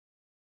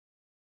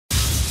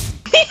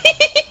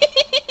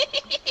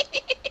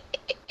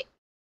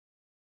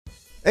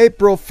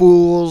April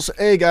Fools!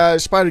 Hey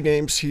guys,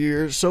 SpiderGamez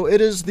here. So it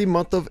is the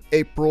month of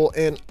April,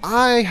 and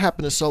I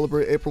happen to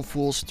celebrate April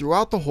Fools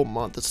throughout the whole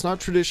month. It's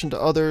not tradition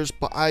to others,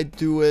 but I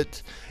do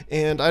it,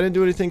 and I didn't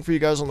do anything for you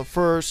guys on the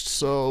 1st,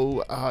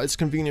 so it's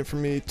convenient for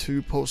me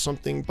to post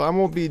something, but I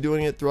won't be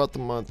doing it throughout the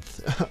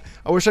month.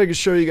 I wish I could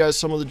show you guys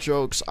some of the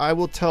jokes. I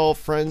will tell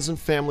friends and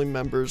family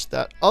members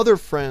that other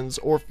friends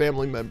or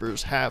family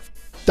members have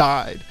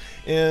died,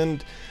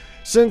 and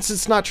since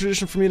it's not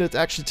tradition for me to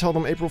actually tell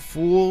them April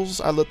Fools,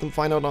 I let them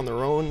find out on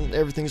their own.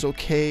 Everything's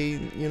okay,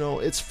 you know,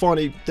 it's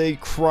funny. They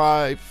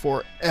cry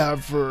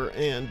forever,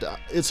 and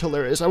it's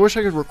hilarious. I wish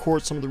I could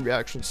record some of the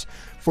reactions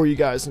for you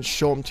guys and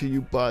show them to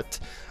you, but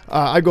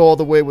I go all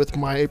the way with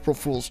my April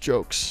Fools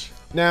jokes.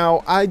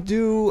 Now, I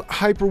do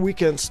Hyper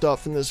Weekend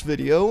stuff in this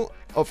video,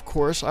 of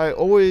course. I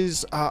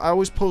always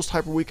post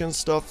Hyper Weekend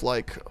stuff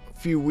like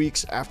few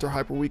weeks after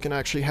Hyper Weekend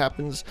actually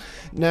happens.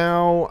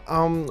 Now,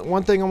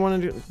 one thing I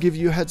wanted to give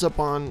you a heads up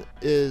on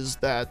is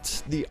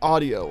that the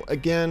audio,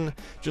 again,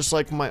 just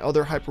like my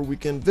other Hyper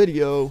Weekend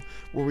video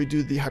where we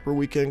do the Hyper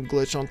Weekend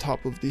glitch on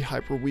top of the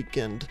Hyper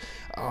Weekend,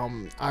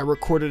 I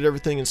recorded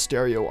everything in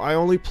stereo. I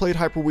only played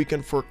Hyper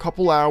Weekend for a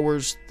couple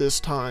hours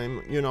this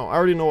time. You know, I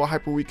already know what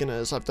Hyper Weekend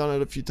is. I've done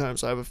it a few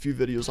times. I have a few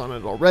videos on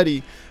it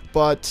already,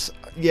 but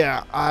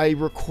yeah, I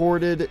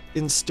recorded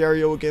in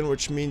stereo again,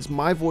 which means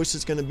my voice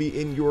is going to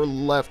be in your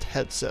left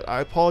headset.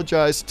 I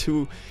apologize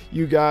to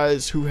you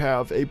guys who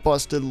have a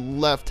busted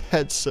left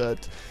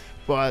headset,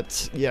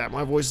 but yeah,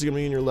 my voice is going to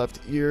be in your left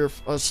ear.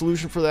 A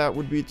solution for that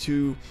would be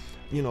to,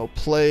 you know,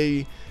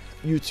 play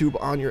YouTube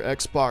on your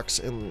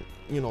Xbox and,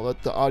 you know,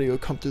 let the audio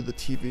come through the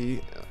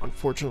TV,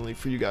 unfortunately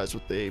for you guys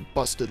with a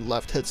busted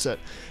left headset.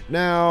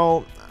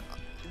 Now,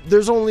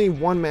 there's only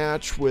one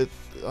match with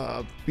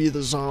Be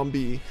the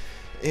Zombie,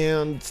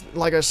 and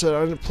like I said,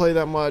 I didn't play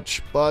that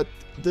much, but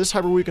this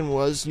Hyper Weekend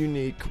was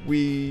unique.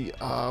 We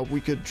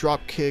could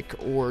drop kick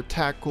or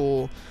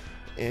tackle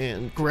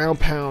and ground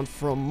pound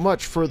from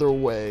much further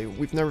away.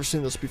 We've never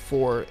seen this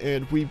before,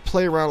 and we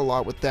play around a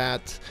lot with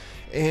that.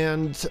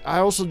 And I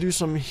also do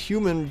some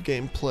human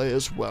gameplay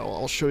as well.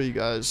 I'll show you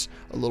guys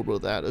a little bit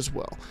of that as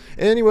well.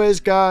 Anyways,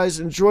 guys,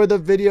 enjoy the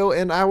video,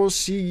 and I will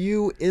see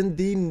you in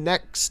the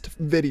next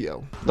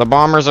video. The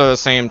bombers are the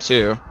same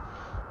too.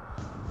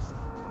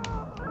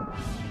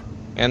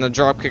 And the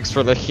drop kicks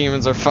for the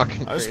humans are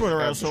fucking crazy. I just went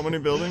around so many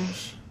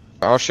buildings.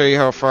 I'll show you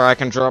how far I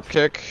can drop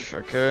kick.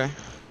 Okay.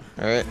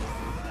 Alright.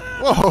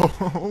 Whoa,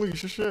 holy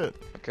shit.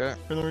 Okay.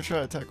 Here, let me try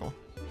a tackle.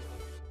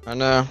 I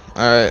know.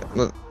 Alright.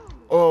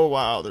 Oh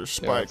wow, there's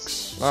spikes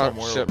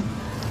somewhere. Shit.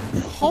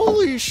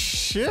 Holy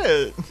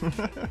shit.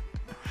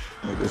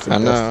 I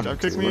know. Drop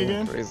kick me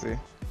again? Crazy.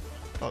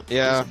 Oh,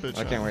 yeah,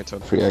 I can't wait till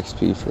free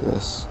XP for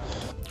this.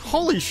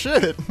 Holy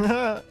shit.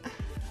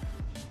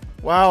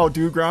 Wow,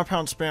 dude, ground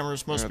pound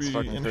spammers must be in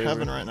crazy.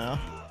 heaven right now.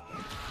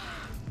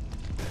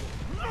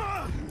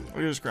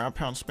 We just ground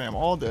pound spam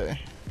all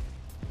day.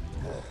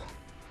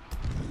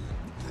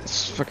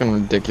 It's fucking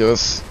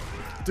ridiculous.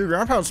 Dude,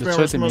 ground pound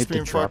spammers must be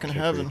in fucking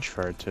heaven.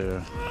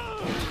 Too.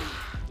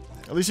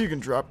 At least you can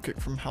drop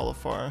kick from hella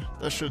far.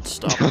 That should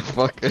stop.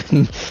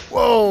 Fucking.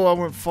 Whoa, I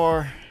went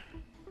far.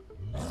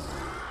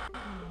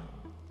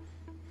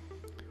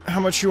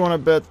 How much you want to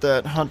bet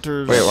that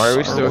hunters? Wait, why are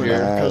we still here?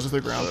 Because of the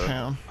ground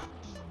pound.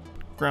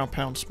 Ground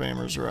pound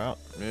spammers are out.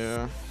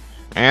 Yeah.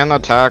 And the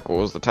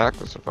tackles. The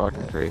tackles are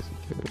fucking crazy,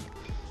 dude.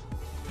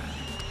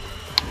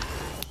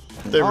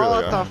 They really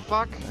what are. the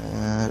fuck?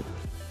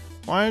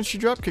 Why didn't you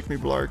drop kick me,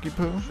 Blarky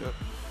Poo?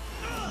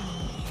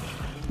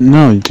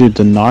 No, dude,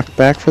 the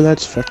knockback for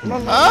that's fucking.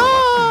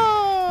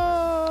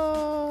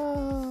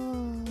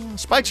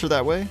 Spikes are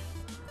that way.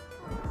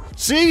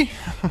 See?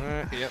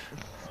 Yep.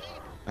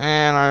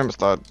 And I almost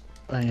thought.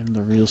 I am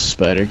the real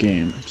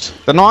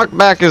SpiderGamez. The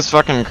knockback is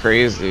fucking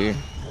crazy.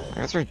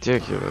 That's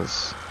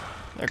ridiculous.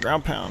 That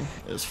ground pound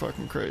is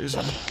fucking crazy.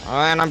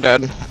 And I'm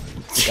dead.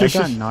 I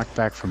got knocked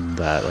back from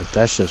that. Like,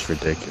 that's just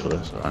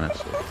ridiculous,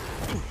 honestly.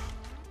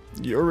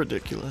 You're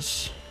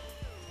ridiculous.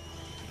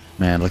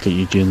 Man, look at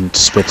you doing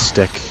spit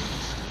stick.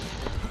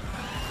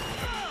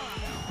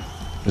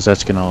 Because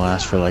that's gonna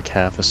last for like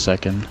half a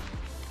second.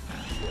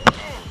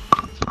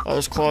 I'll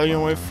just claw you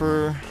and wait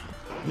for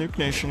Nuke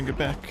Nation to get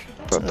back.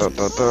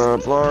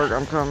 Blarg,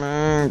 I'm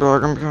coming.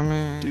 Blarg, I'm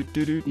coming.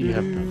 You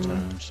have no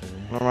time, sir.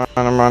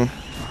 I'm on.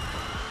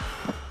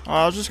 Oh,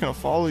 I was just gonna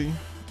follow you.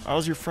 I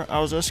was your friend. I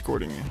was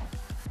escorting you.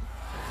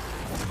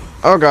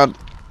 Oh god.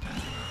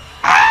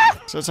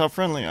 So that's how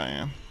friendly I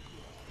am.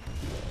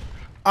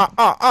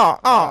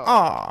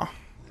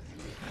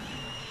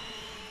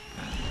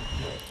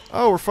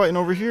 Oh, we're fighting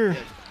over here.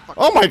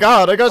 Oh my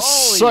god, I got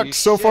sucked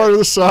so far to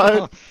the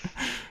side.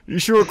 You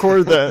should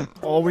record that.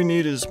 All we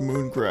need is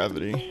moon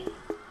gravity.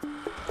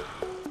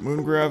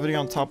 Moon gravity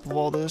on top of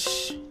all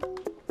this.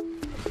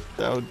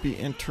 That would be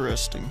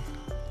interesting.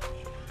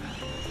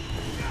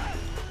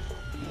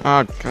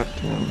 Oh god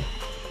damn.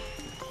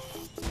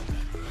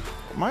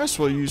 Might as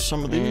well use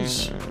some of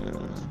these.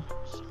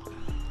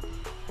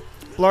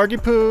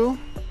 Blargy Poo.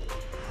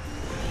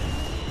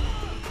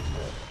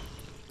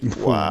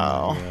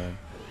 Wow.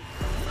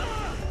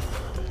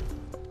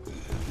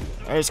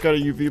 I just got a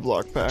UV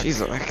block back.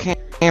 Jesus, I can't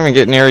even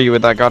get near you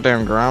with that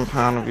goddamn ground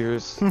pound of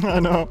yours. I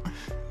know.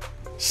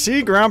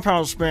 See, ground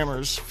pound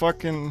spammers,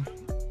 fucking,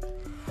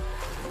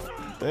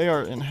 they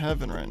are in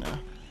heaven right now.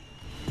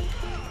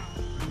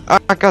 Ah,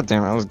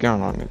 goddamn, I was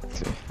going on it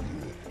too.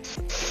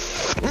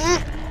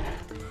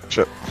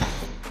 Shit.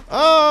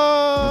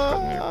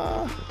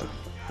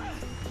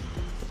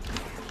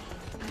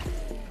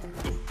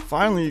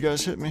 Finally, you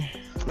guys hit me.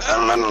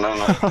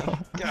 No.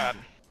 God.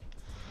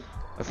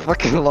 I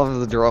fucking love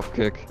the drop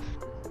kick.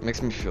 It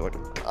makes me feel like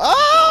a...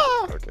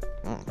 Ah! Okay.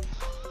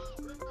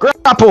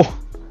 Grapple!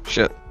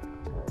 Shit.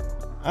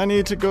 I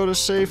need to go to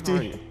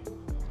safety.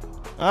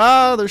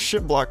 Ah, there's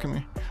shit blocking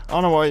me. I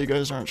don't know why you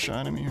guys aren't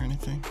shining me or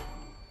anything.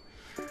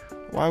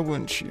 Why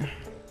wouldn't you?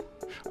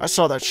 I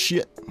saw that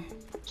shit.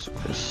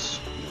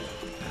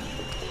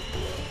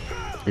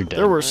 You're dead.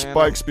 There were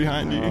spikes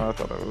behind you. I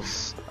thought it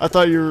was... I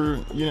thought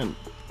you didn't.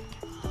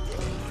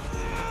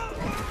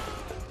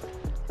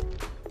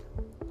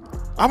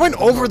 I went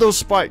over those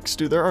spikes,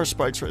 dude. There are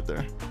spikes right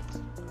there.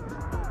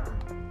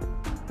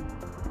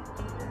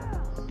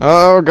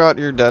 Oh god,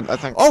 you're dead, I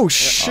think. Oh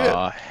shit!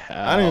 Oh,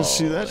 I didn't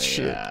see that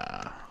shit.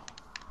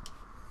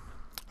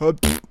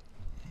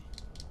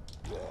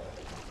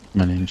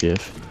 My name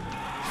GIF.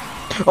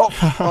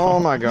 Oh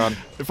my god.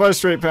 If I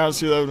straight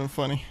past you, that would've been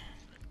funny.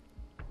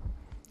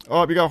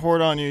 Oh, you got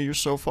horde on you. You're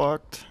so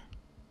fucked.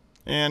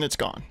 And it's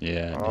gone.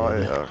 Yeah. Oh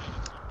dude. yeah.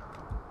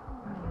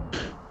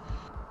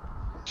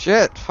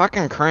 Shit,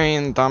 fucking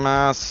crane,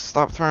 dumbass.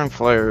 Stop throwing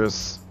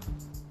flares.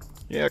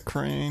 Yeah,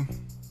 crane.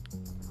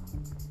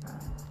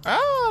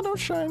 Ah, don't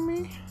shine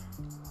me.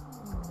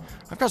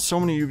 I've got so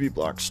many UV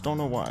blocks. Don't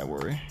know why I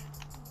worry.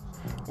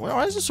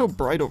 Why is it so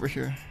bright over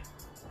here?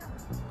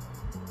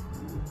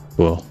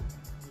 Cool.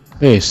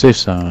 Hey, safe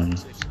zone.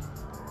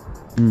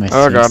 My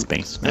Oh safe god.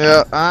 space, man.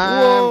 Yeah,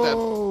 I'm dead.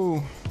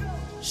 Whoa!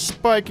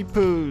 Spiky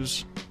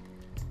poos.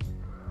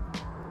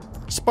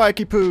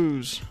 Spiky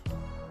poos.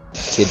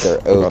 Kids are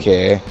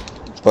okay,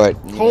 but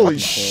Holy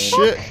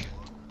shit!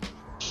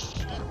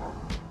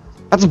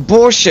 That's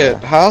bullshit.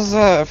 How does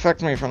that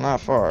affect me from that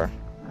far?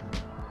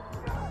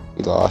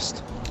 we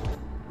lost.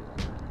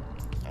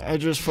 I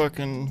just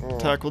fucking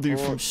tackled you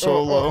from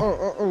so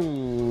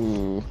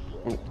low.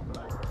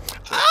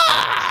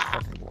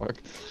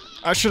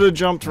 I should have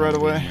jumped right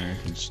away.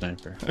 American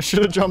sniper. I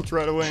should have jumped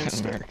right away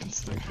instead. American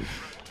sniper.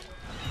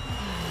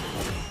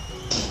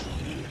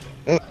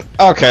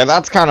 Okay,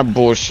 that's kind of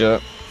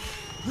bullshit.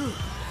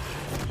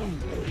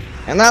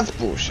 And that's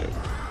bullshit.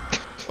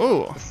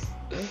 Oh,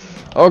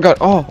 Oh god.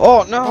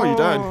 Oh no. Oh, you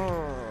died.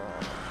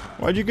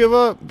 Why'd you give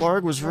up?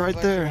 Blarg was right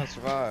there.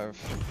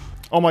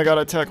 Oh my god,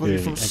 I tackled you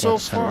Dude, from I so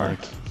got sent far. like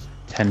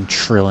 10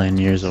 trillion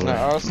years away. No,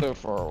 I was so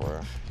far away.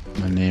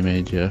 My name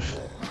ain't GIF.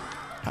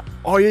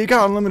 Oh yeah, you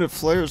got unlimited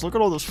flares. Look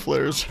at all those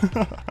flares.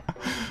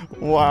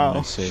 Wow.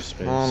 My safe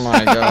space. Oh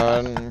my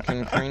god.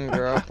 Can crane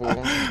grapple.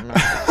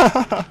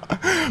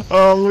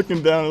 Oh, I'm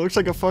looking down. It looks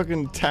like a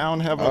fucking town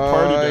having a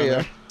party down yeah.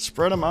 there.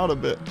 Spread them out a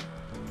bit.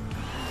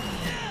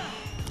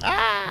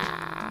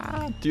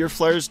 Ah! Do your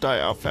flares die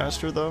out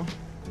faster though?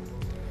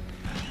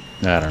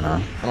 I don't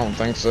know. I don't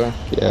think so.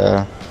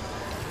 Yeah,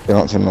 they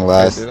don't seem to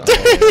last.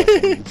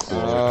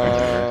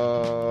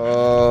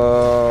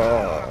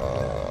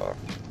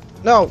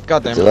 No,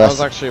 goddamn it. I was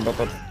actually about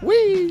to.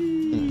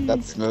 Whee!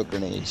 That smoke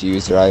grenade you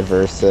used, right,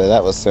 Versa?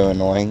 That was so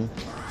annoying.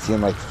 Seeing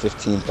like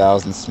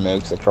 15,000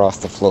 smokes across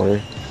the floor.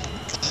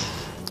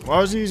 Why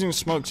was he using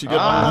smokes? You get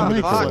Ah,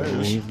 unlimited fuck. flares.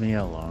 Leave me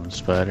alone,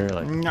 Spider.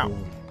 Like, No.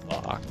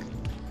 fuck.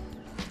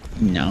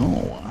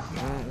 No.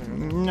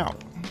 No.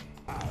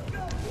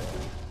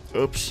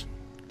 Oops.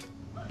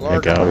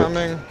 Lark got it.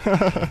 coming.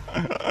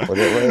 What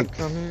it like?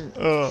 Coming.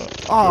 Oh,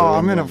 We're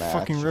I'm in the a match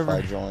fucking if river.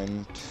 I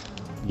joined.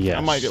 Yes.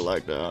 I might get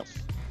lagged out.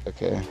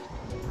 Okay,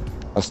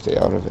 I'll stay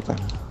out of it then.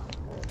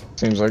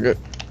 Seems like it.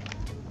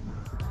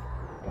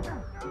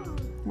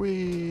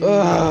 Wee.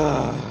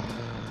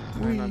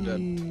 And I'm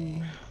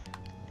dead.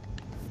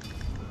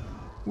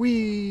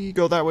 Wee.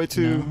 Go that way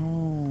too.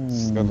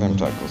 No. Goddamn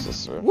tackle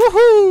sister.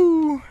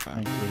 Woohoo!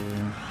 Thank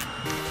you.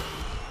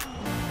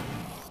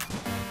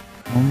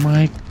 Oh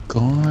my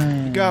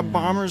god. You got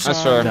bombers I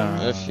swear,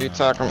 on. if you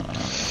attack him.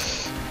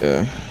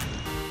 Yeah.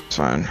 It's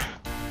fine.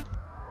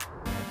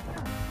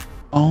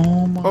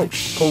 Oh my Oh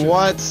shit.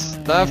 What?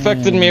 That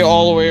affected me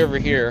all the way over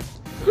here.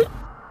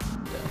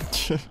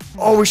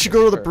 Oh, we should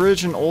go to the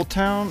bridge in Old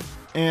Town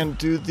and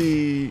do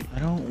the I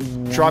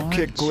don't drop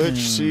kick want glitch.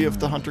 to. See if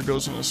the hunter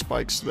goes into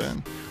spikes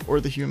then,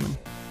 or the human.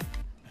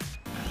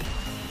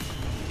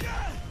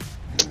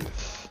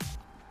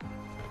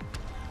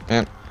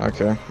 And,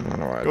 okay. I don't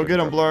know why. I Go did get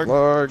him, that. Blarg.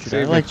 Blarg, Should I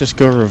save like me. just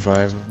go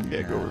revive him?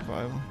 Yeah, go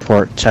revive him.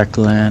 Port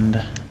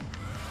Techland.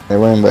 They're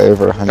winning by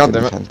over damn it.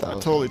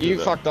 110,000. Totally did You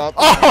that. fucked up.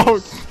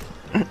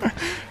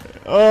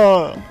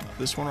 Oh!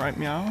 This one right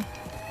meow.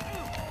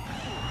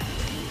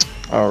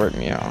 Oh, right,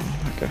 meow.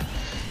 Okay.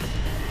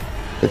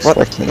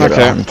 Expecting to get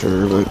Okay. a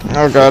hunter.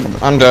 Oh god,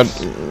 I'm dead.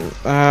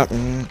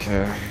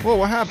 Okay. Whoa,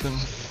 what happened?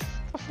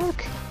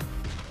 fuck?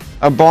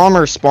 A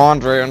bomber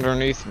spawned right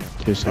underneath me.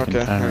 2 second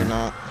Okay, timer. maybe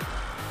not.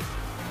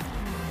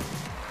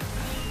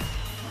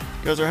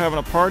 You guys are having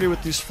a party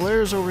with these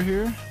flares over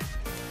here.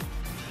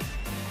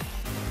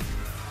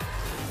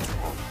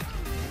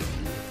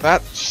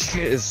 That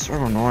shit is so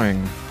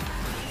annoying.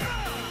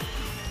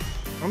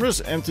 I'm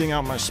just emptying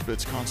out my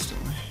spits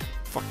constantly.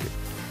 Fuck it.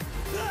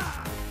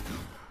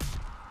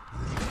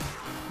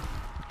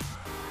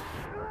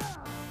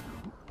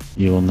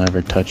 You will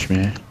never touch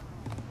me.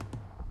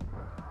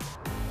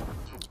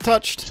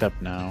 Touched.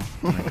 Except now,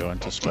 when I go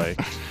into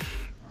spikes.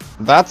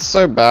 That's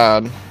so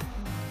bad.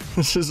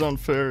 This is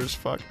unfair as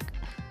fuck.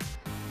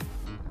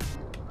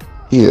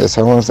 Jesus,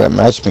 how long's that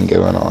match been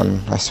going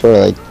on? I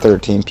swear like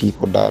 13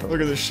 people died.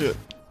 Look at this shit.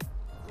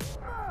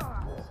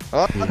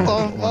 What You the have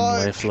fuck? 1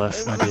 life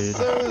left, my This is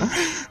dude. so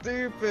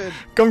stupid.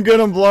 Come get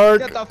him, Blarg.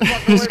 Get the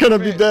fuck He's away gonna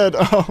from be me. dead.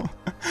 Oh.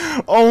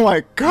 Oh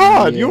my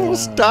god, you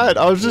almost Yeah, died.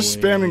 I was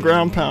just boy. spamming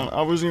ground pound.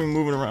 I wasn't even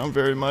moving around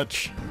very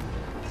much.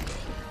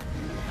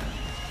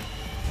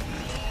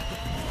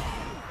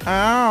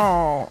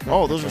 Ow.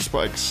 Oh, those are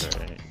spikes.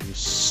 Alright, you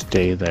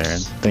stay there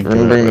and think We're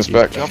gonna about bring what this you-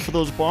 back. Watch out for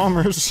those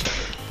bombers.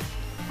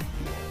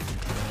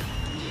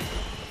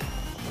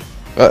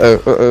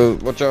 Uh-oh.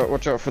 Watch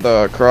out for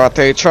the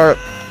karate chart.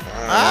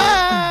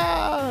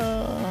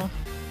 Ah.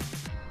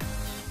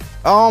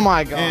 Oh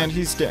my god. And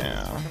he's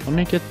down. Let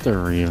me get the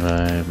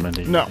revive, my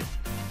dude. No.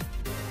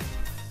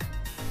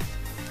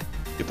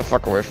 Get the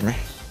fuck away from me.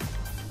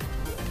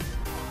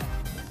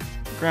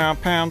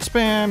 Ground pound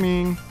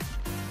spamming.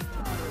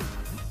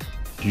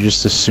 You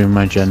just assume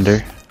my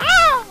gender?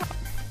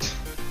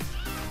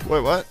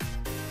 Wait, what?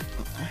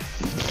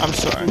 I'm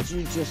sorry. Did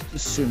you just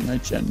assume my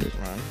gender?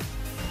 Run.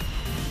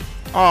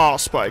 Oh,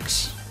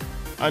 spikes.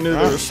 I knew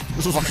there was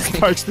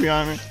spikes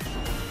behind me.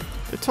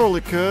 It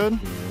totally could.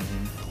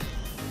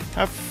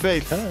 Have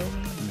faith.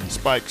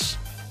 Spikes.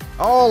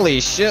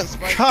 Holy shit.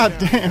 spikes God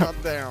down, damn. God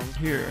damn.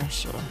 Here,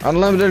 so.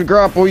 Unlimited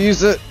grapple,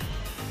 use it.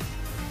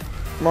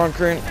 Come on,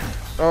 Crane.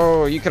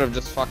 Oh, you could have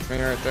just fucked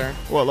me right there.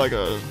 What, like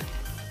a...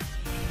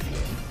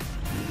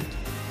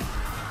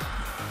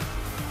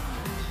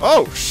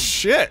 Oh,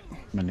 shit!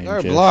 My name There,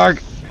 is blog.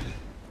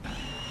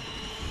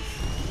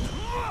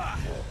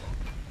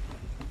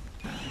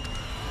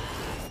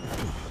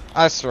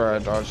 I swear I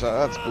dodged that.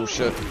 That's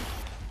bullshit.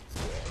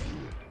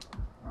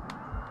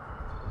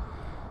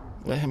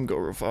 Let him go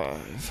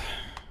revive.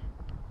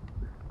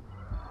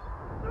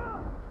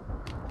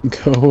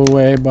 Go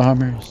away,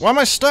 bombers. Why am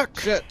I stuck?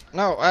 Shit.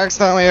 No, I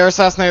accidentally air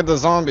assassinated the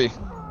zombie.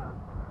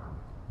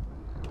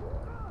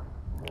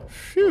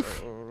 Phew.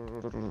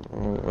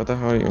 What the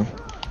hell are you?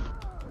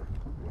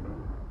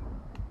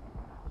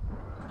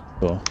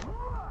 Cool.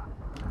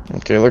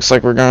 Okay, looks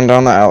like we're going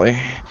down the alley.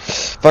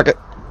 Fuck it.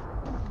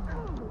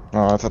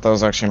 Oh, I thought that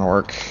was actually gonna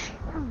work.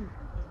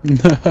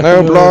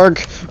 No, blog.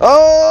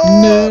 Oh!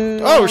 No.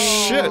 Oh,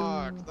 shit!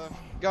 Fuck, the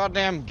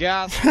goddamn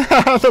gas.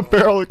 The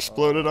barrel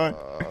exploded on.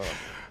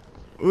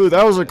 Ooh,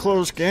 that was a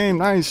close game.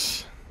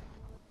 Nice.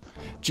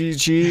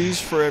 GG's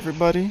for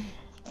everybody.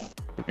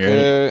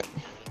 Okay.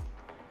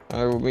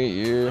 I will meet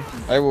you.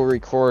 I will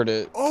record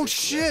it. Oh,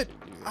 shit!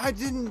 I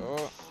didn't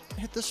Oh.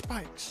 hit the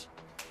spikes.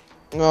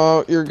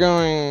 No, you're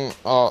going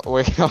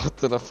way out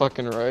to the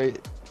fucking right.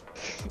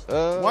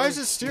 Why is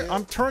it steer?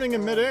 I'm turning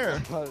in midair.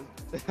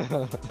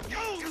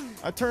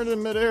 I turned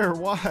in midair.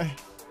 Why?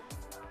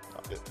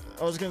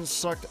 I was getting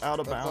sucked out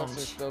of That's actually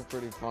bounds. still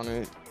pretty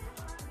funny.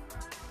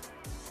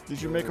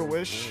 Did you make a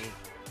wish?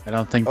 I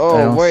don't think. I Oh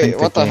don't wait,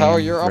 think what the hell?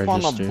 game You're up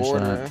on the registers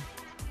border. that.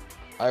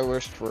 I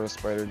wished for a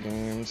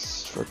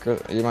SpiderGamez.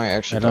 For you might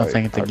actually. I don't die.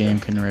 think the Okay. game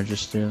can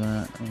register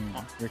that.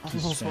 Oh,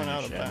 Ricky's Almost went out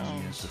of Spanish, adding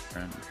me bounds. as a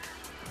friend.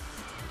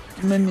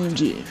 My name's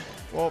G.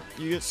 Well,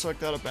 you get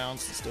sucked out of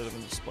bounds instead of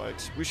into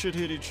spikes. We should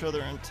hit each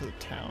other into the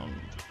town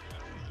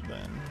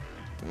then.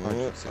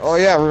 Oh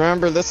yeah,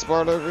 remember this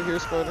spot over here,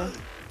 Spider?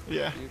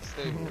 Yeah. You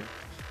stay here.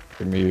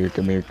 Come here,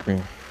 come here, come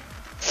here.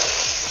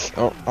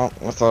 Oh,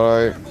 I thought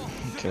I.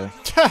 Okay.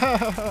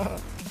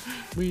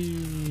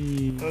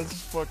 Wee. That's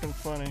fucking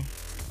funny.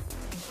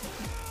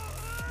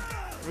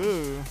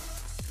 Ooh.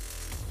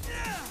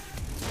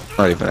 I'm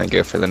not even gonna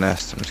go for the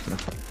nest. I'm just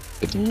gonna.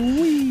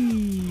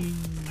 Wee.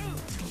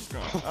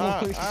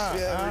 Holy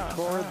shit,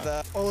 record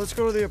that. Oh, let's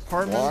go to the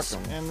apartments,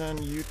 Walk 'em. and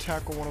then you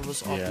tackle one of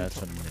us off, Yeah, the, that's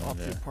what I'm off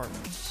gonna the do.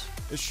 apartments.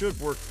 It should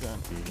work then.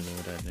 Usually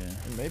what I do.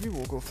 And maybe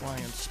we'll go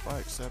flying into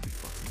spikes. That'd be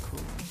fucking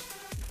cool.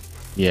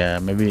 Yeah,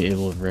 maybe it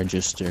will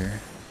register.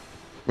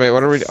 Wait,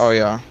 what are we? Oh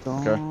yeah.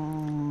 Okay.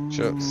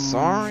 Shit. Mm.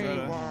 Sorry,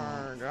 Should've.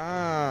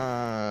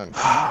 God.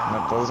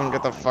 That doesn't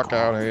get the fuck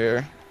out of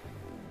here.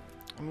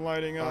 I'm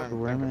lighting up Fine,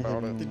 Where think am I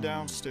about heading? the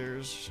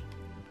downstairs.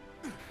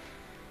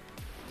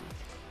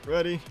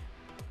 Ready?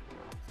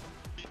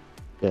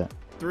 Yeah.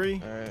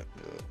 3, Alright.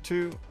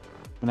 2.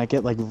 When I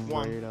get like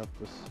One. right up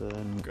the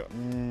sun. Go.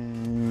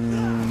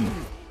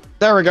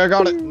 There we go,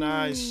 got it.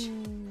 Nice.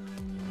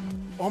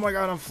 Oh my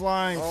god, I'm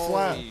flying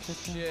flat. Holy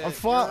shit, I'm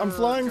flying you're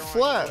flying going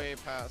flat. way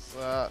past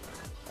that.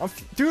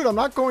 Dude, I'm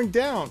not going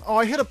down. Oh,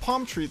 I hit a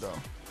palm tree though.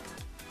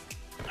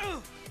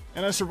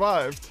 And I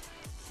survived.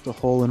 The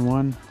hole in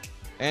one.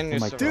 And Oh you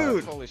my survived.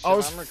 Dude, Holy shit, I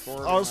was I'm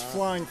recording I was that.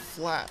 flying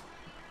flat.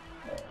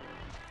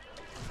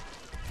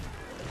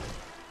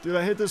 Dude,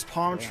 I hit this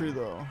palm tree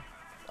though.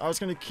 I was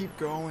gonna keep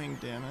going,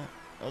 damn it.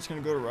 I was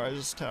gonna go to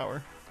Rise's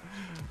tower.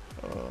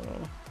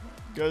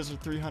 Guys are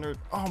 300.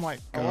 Oh my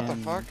Oh, what god.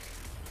 the fuck?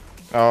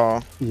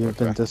 Oh. You've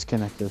been okay.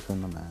 disconnected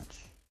from the match.